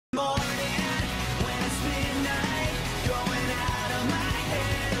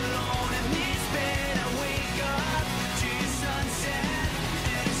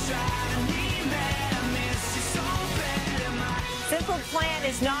Plan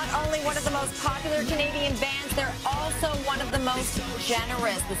is not only one of the most popular Canadian bands, they're also one of the most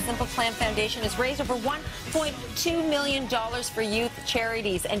generous. The Simple Plan Foundation has raised over $1.2 million for youth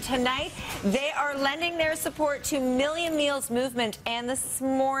charities. And tonight, they are lending their support to Million Meals Movement. And this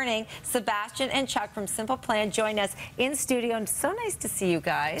morning, Sébastien and Chuck from Simple Plan join us in studio. And so nice to see you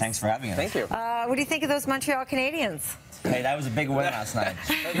guys. Thanks for having us. Thank you. What do you think of those Montreal Canadiens? Hey, that was a big win last night.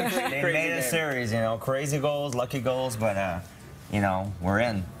 They made a series, you know, crazy goals, lucky goals, but, you know, we're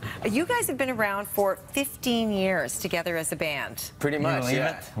in. You guys have been around for 15 years together as a band. Pretty much,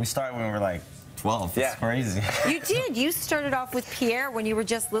 yeah. It? We started when we were like 12. Yeah. It's crazy. You did. You started off with Pierre when you were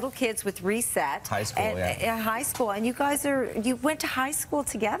just little kids with Reset. High school, yeah. High school. And you guys you went to high school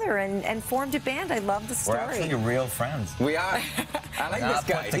together and formed a band. I love the story. We're actually real friends. We are. I like this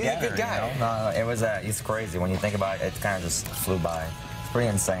guy. He's a good guy. You know? No, it was, it's crazy. When you think about it, it kind of just flew by. It's pretty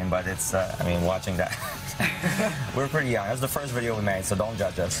insane, but it's, I mean, watching that. We're pretty young. It was the first video we made, so don't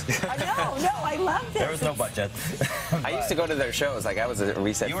judge us. No, I love this. There was no budget. I used to go to their shows. Like, I was a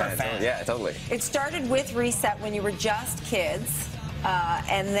Reset fan. You were a fan. Yeah, totally. It started with Reset when you were just kids.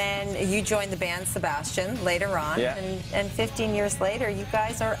 And then you joined the band, Sébastien, later on. Yeah. And 15 years later, you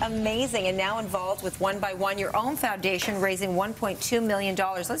guys are amazing and now involved with One by One, your own foundation, raising $1.2 million.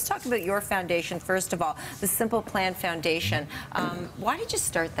 Let's talk about your foundation, first of all, the Simple Plan Foundation. Why did you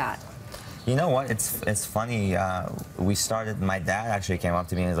start that? You know what? It's funny. We started. My dad actually came up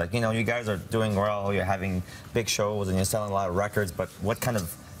to me and was like, you know, you guys are doing well. You're having big shows and you're selling a lot of records. But what kind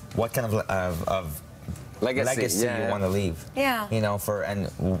of legacy you want to leave? Yeah. You know, and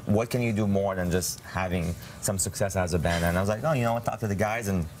what can you do more than just having some success as a band? And I was like, oh, you know what? Talk to the guys,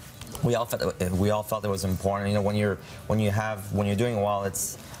 and we all felt it was important. You know, when you're doing well,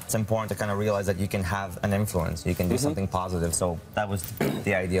 it's important to kind of realize that you can have an influence. You can do something positive. So that was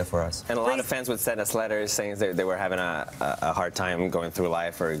the idea for us. And a lot of fans would send us letters saying they were having a hard time going through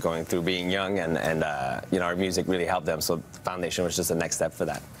life or going through being young, and you know, our music really helped them. So the foundation was just the next step for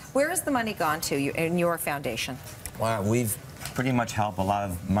that. Where has the money gone to in your foundation? Well, we've pretty much helped a lot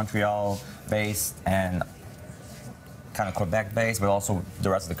of Montreal-based and kind of Quebec-based, but also the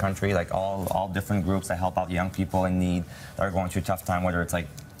rest of the country, like all different groups that help out young people in need that are going through a tough time, whether it's like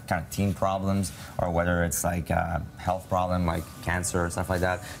kind of teen problems or whether it's like a health problem like cancer or stuff like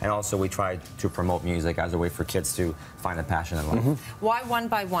that. And also we try to promote music as a way for kids to find a passion in life. Why One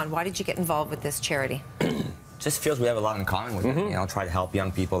by One? Why did you get involved with this charity? Just feels we have a lot in common with it, you know, try to help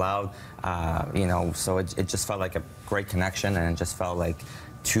young people out, you know, so it just felt like a great connection, and it just felt like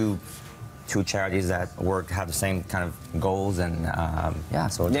two charities that have the same kind of goals, and yeah,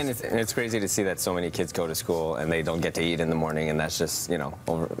 so it's crazy to see that so many kids go to school and they don't get to eat in the morning, and that's just, you know,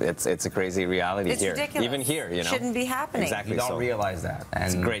 it's a crazy reality here. Ridiculous. Even here, you know. Shouldn't be happening. Exactly. We don't realize that. And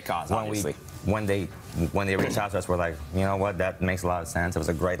it's a great cause, obviously. When they reached out to us, we're like, you know what, that makes a lot of sense. It was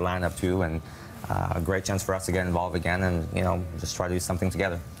a great lineup too, and a great chance for us to get involved again and, you know, just try to do something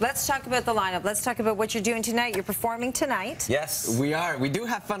together. Let's talk about the lineup. Let's talk about what you're doing tonight. You're performing tonight. Yes, we are. We do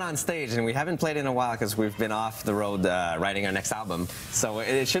have fun on stage, and we haven't played in a while because we've been off the road writing our next album. So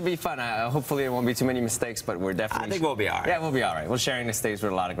it should be fun. Hopefully there won't be too many mistakes, but we're definitely... I think we'll be all right. Yeah, we'll be all right. We're sharing the stage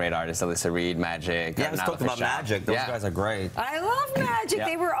with a lot of great artists. Alyssa Reed, Magic. Yeah, let's talk about Magic. Those guys are great. I love Magic. Yeah.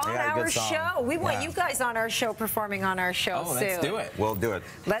 They were on our show. We want you guys on our show, performing on our show soon. Let's do it. We'll do it.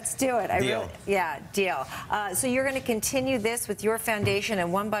 Let's do it. Deal. Deal. So you're going to continue this with your foundation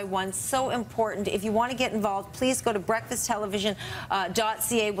and One by One. So important. If you want to get involved, please go to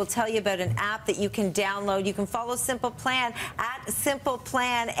breakfasttelevision.ca. We'll tell you about an app that you can download. You can follow Simple Plan at Simple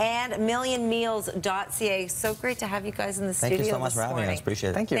Plan and millionmeals.ca. So great to have you guys in the studio. Thank you so much for having us. Appreciate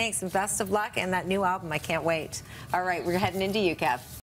it. Thank you. Thanks, and best of luck, and that new album. I can't wait. All right, we're heading into UCAP.